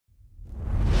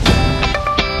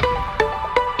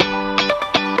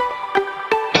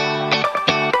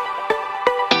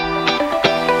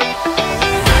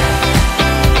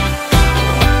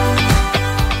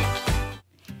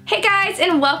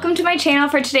my channel.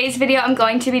 For today's video, I'm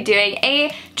going to be doing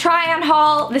a try-on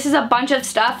haul. This is a bunch of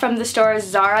stuff from the stores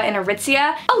Zara and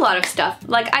Aritzia. A lot of stuff.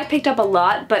 Like, I picked up a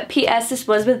lot, but P.S. this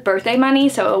was with birthday money,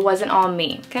 so it wasn't all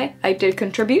me, okay? I did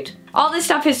contribute. All this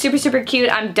stuff is super, super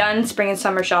cute. I'm done spring and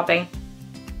summer shopping.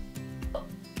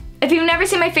 If you've never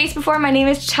seen my face before, my name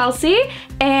is Chelsea,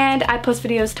 and I post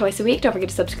videos twice a week. Don't forget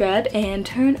to subscribe and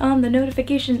turn on the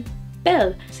notification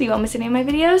bell so you won't miss any of my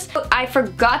videos. I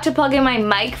forgot to plug in my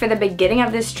mic for the beginning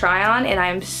of this try-on, and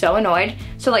I'm so annoyed.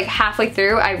 So like halfway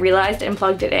through, I realized and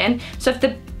plugged it in. So if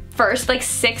the first like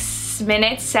 6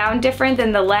 minutes sound different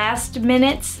than the last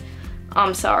minutes,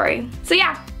 I'm sorry. So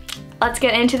yeah, let's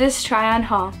get into this try-on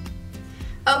haul.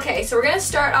 Okay, so we're gonna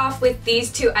start off with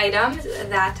these two items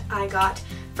that I got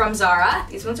from Zara.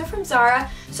 These ones are from Zara.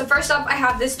 So first up, I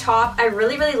have this top. I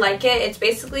really, really like it. It's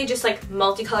basically just like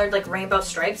multicolored like rainbow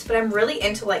stripes, but I'm really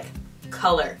into like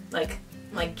color. Like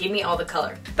give me all the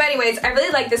color. But anyways, I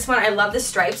really like this one. I love the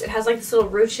stripes. It has like this little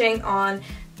ruching on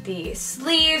the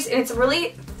sleeves, and it's a really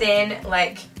thin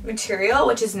like material,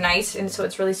 which is nice, and so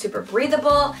it's really super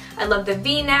breathable. I love the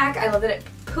V-neck. I love that it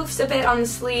poofs a bit on the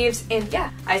sleeves, and yeah,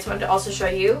 I just wanted to also show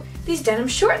you these denim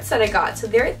shorts that I got. So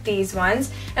they're these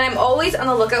ones, and I'm always on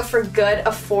the lookout for good,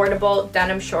 affordable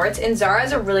denim shorts, and Zara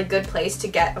is a really good place to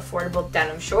get affordable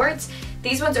denim shorts.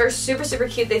 These ones are super, super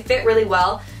cute. They fit really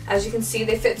well. As you can see,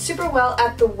 they fit super well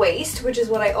at the waist, which is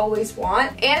what I always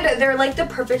want. And they're like the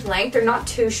perfect length. They're not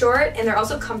too short, and they're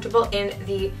also comfortable in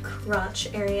the crotch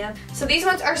area. So these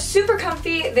ones are super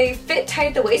comfy. They fit tight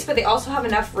at the waist, but they also have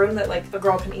enough room that like a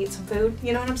girl can eat some food,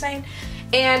 you know what I'm saying?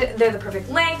 And they're the perfect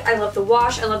length. I love the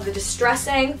wash. I love the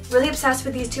distressing. Really obsessed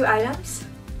with these two items.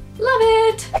 Love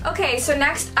it! Okay, so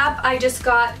next up, I just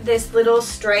got this little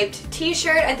striped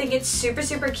t-shirt. I think it's super,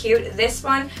 super cute. This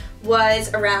one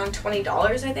was around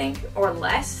 $20, I think, or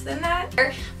less than that.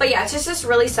 But yeah, it's just this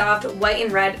really soft white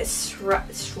and red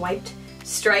striped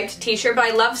t-shirt. But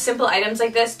I love simple items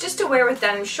like this just to wear with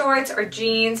denim shorts or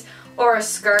jeans or a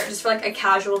skirt just for like a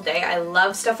casual day. I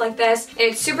love stuff like this. And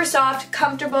it's super soft,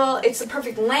 comfortable. It's the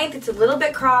perfect length. It's a little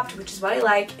bit cropped, which is what I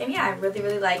like. And yeah, I really,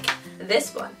 really like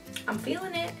this one. I'm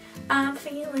feeling it. I'm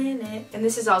feeling it. And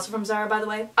this is also from Zara, by the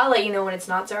way. I'll let you know when it's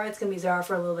not Zara. It's gonna be Zara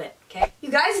for a little bit, okay? You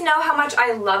guys know how much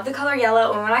I love the color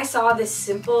yellow, and when I saw this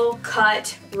simple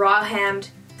cut, raw hemmed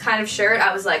kind of shirt,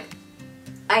 I was like,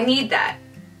 I need that.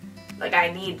 Like,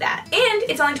 I need that. And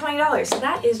it's only $20, so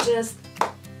that is just,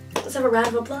 let's have a round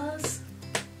of applause.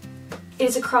 It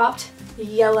is a cropped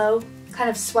yellow kind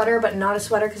of sweater, but not a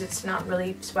sweater because it's not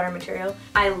really sweater material.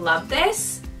 I love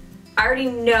this. I already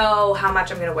know how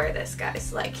much I'm gonna wear this,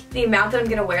 guys. Like, the amount that I'm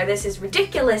gonna wear this is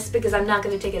ridiculous because I'm not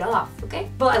gonna take it off, okay?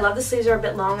 Well, I love the sleeves are a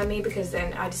bit long on me because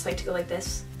then I just like to go like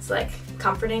this. It's like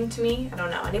comforting to me. I don't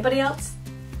know. Anybody else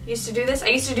used to do this? I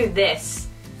used to do this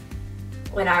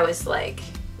when I was like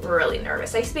really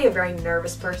nervous. I used to be a very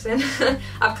nervous person.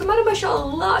 I've come out of my shell a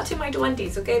lot in my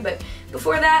 20s, okay? But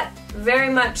before that, very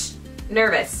much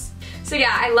nervous. So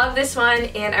yeah, I love this one,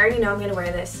 and I already know I'm gonna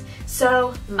wear this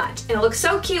so much. And it looks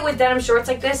so cute with denim shorts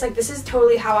like this. Like, this is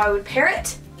totally how I would pair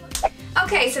it.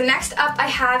 Okay, so next up I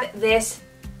have this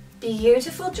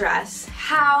beautiful dress.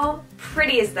 How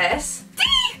pretty is this?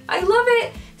 I love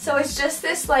it. So it's just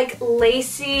this like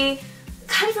lacy,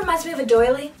 kind of reminds me of a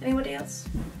doily. Anybody else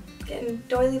getting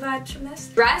doily vibes from this?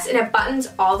 Dress, and it buttons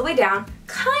all the way down.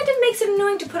 Kind of makes it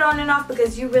annoying to put on and off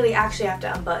because you really actually have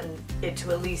to unbutton it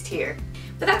to at least here.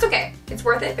 But that's okay. It's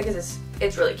worth it because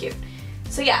it's really cute.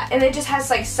 So yeah, and it just has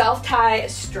like self-tie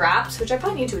straps, which I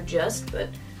probably need to adjust, but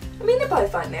I mean, they're probably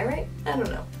fine there, right? I don't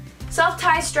know.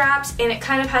 Self-tie straps, and it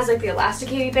kind of has like the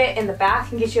elasticated bit in the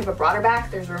back in case you have a broader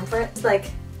back. There's room for it. It's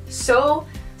like so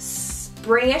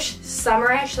springish,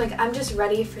 summerish. Like, I'm just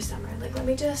ready for summer. Like, let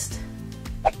me just...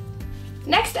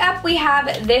 Next up, we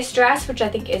have this dress, which I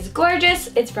think is gorgeous.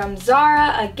 It's from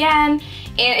Zara again,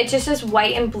 and it's just this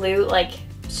white and blue like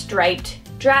striped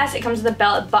dress. It comes with a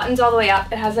belt, it buttons all the way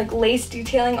up. It has like lace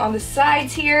detailing on the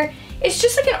sides here. It's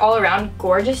just like an all-around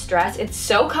gorgeous dress. It's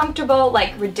so comfortable,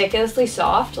 like ridiculously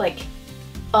soft. Like,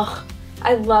 ugh,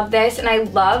 I love this, and I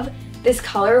love this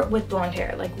color with blonde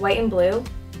hair. Like, white and blue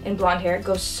and blonde hair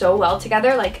goes so well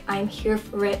together. Like, I'm here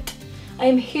for it.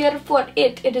 I'm here for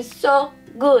it. It is so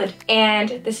good.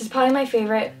 And this is probably my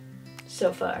favorite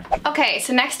so far. Okay,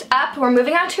 so next up, we're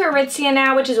moving on to Aritzia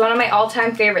now, which is one of my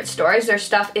all-time favorite stores. Their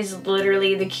stuff is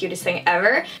literally the cutest thing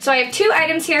ever. So I have two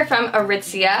items here from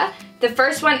Aritzia. The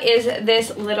first one is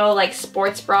this little like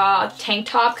sports bra tank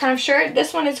top kind of shirt.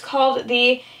 This one is called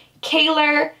the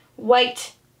Kaler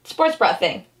White sports bra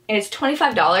thing, and it's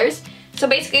 $25. So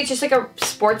basically it's just like a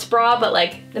sports bra, but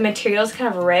like the material is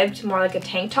kind of ribbed, more like a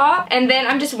tank top. And then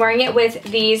I'm just wearing it with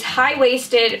these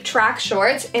high-waisted track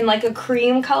shorts in like a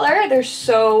cream color. They're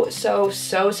so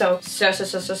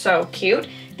cute.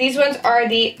 These ones are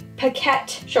the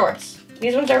Paquette shorts.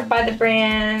 These ones are by the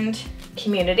brand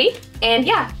Community. And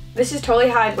yeah, this is totally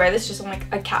how I'd wear this just on like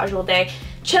a casual day.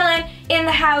 Chilling in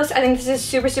the house. I think this is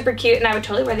super cute, and I would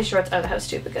totally wear these shorts out of the house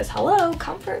too because hello,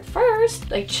 comfort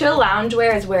first. Like chill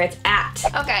loungewear is where it's at.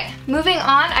 Okay, moving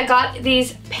on, I got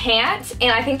these pants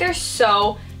and I think they're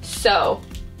so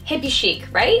hippie chic,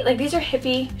 right? Like these are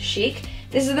hippie chic.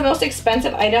 This is the most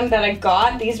expensive item that I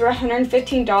got. These were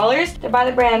 $115. They're by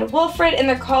the brand Wilfred and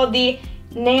they're called the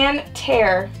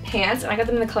Nanterre pants, and I got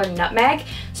them in the color Nutmeg.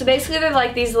 So basically they're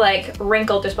like these like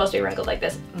wrinkled, they're supposed to be wrinkled like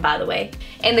this, by the way,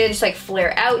 and they just like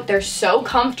flare out. They're so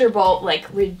comfortable,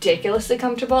 like ridiculously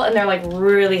comfortable, and they're like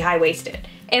really high-waisted.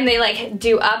 And they like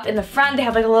do up in the front. They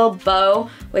have like a little bow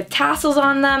with tassels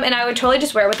on them, and I would totally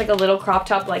just wear it with like a little crop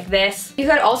top like this. You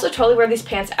could also totally wear these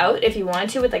pants out if you wanted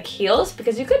to with like heels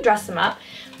because you could dress them up,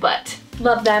 but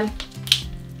love them.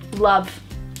 Love.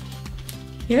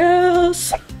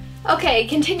 Yes. Okay,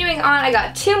 continuing on, I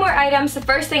got two more items. The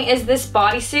first thing is this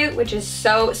bodysuit, which is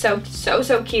so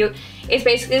cute. It's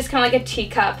basically just kind of like a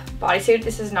teacup bodysuit.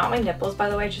 This is not my nipples, by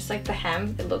the way, just like the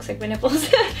hem. It looks like my nipples.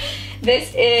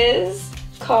 This is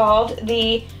called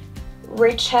the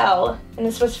Rachel, and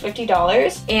this was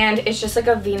 $50, and it's just like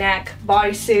a v-neck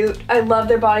bodysuit. I love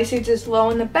their bodysuits. It's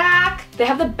low in the back. They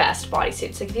have the best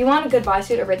bodysuits. Like if you want a good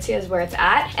bodysuit, Aritzia is where it's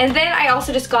at. And then I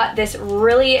also just got this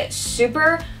really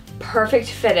super perfect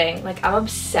fitting, like I'm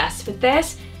obsessed with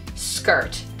this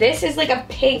skirt. This is like a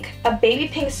baby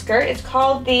pink skirt. It's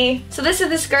called the, so this is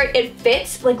the skirt. It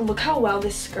fits, like look how well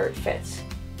this skirt fits.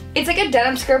 It's like a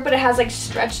denim skirt, but it has like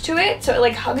stretch to it, so it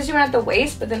like hugs you in at the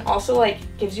waist, but then also like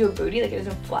gives you a booty, like it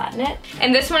doesn't flatten it.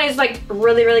 And this one is like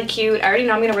really cute. I already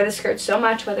know I'm gonna wear this skirt so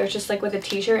much, whether it's just like with a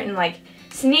t-shirt and like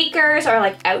sneakers or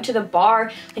like out to the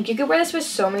bar. Like you could wear this with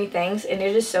so many things, and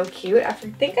it is so cute. I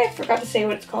think I forgot to say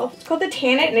what it's called. It's called the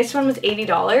Tan It, and this one was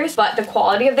 $80, but the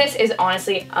quality of this is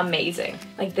honestly amazing.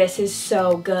 Like this is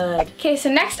so good. Okay, so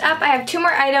next up I have two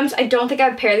more items. I don't think I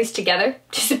would pair these together,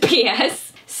 just a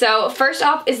PS. So first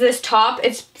off is this top.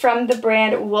 It's from the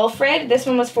brand Wilfred. This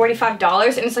one was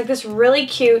 $45, and it's like this really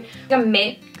cute, like a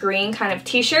mint green kind of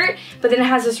t-shirt, but then it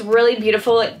has this really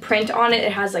beautiful like print on it.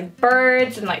 It has like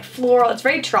birds and like floral. It's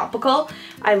very tropical.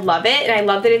 I love it, and I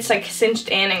love that it's like cinched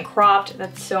in and cropped.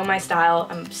 That's so my style.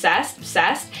 I'm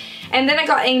obsessed. And then I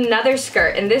got another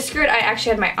skirt, and this skirt I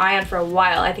actually had my eye on for a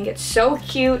while. I think it's so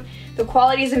cute. The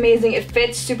quality is amazing. It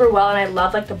fits super well, and I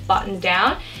love like the button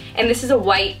down. And this is a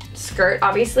white skirt,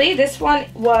 obviously. This one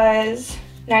was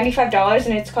 $95,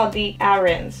 and it's called the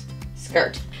Aritzia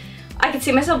skirt. I could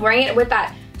see myself wearing it with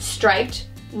that striped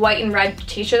white and red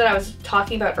t-shirt that I was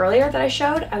talking about earlier that I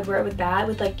showed. I would wear it with that,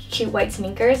 with like cute white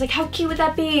sneakers. Like how cute would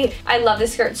that be? I love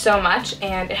this skirt so much,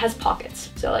 and it has pockets.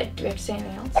 So like, do we have to say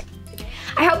anything else?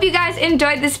 I hope you guys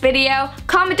enjoyed this video.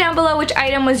 Comment down below which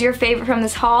item was your favorite from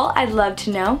this haul. I'd love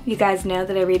to know. You guys know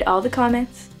that I read all the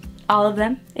comments. All of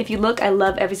them. If you look, I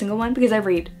love every single one because I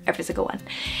read every single one.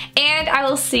 And I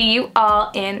will see you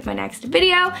all in my next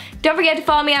video. Don't forget to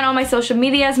follow me on all my social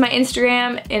medias. My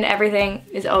Instagram and everything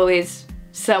is always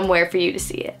somewhere for you to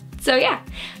see it. So yeah,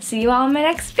 see you all in my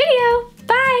next video.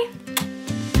 Bye!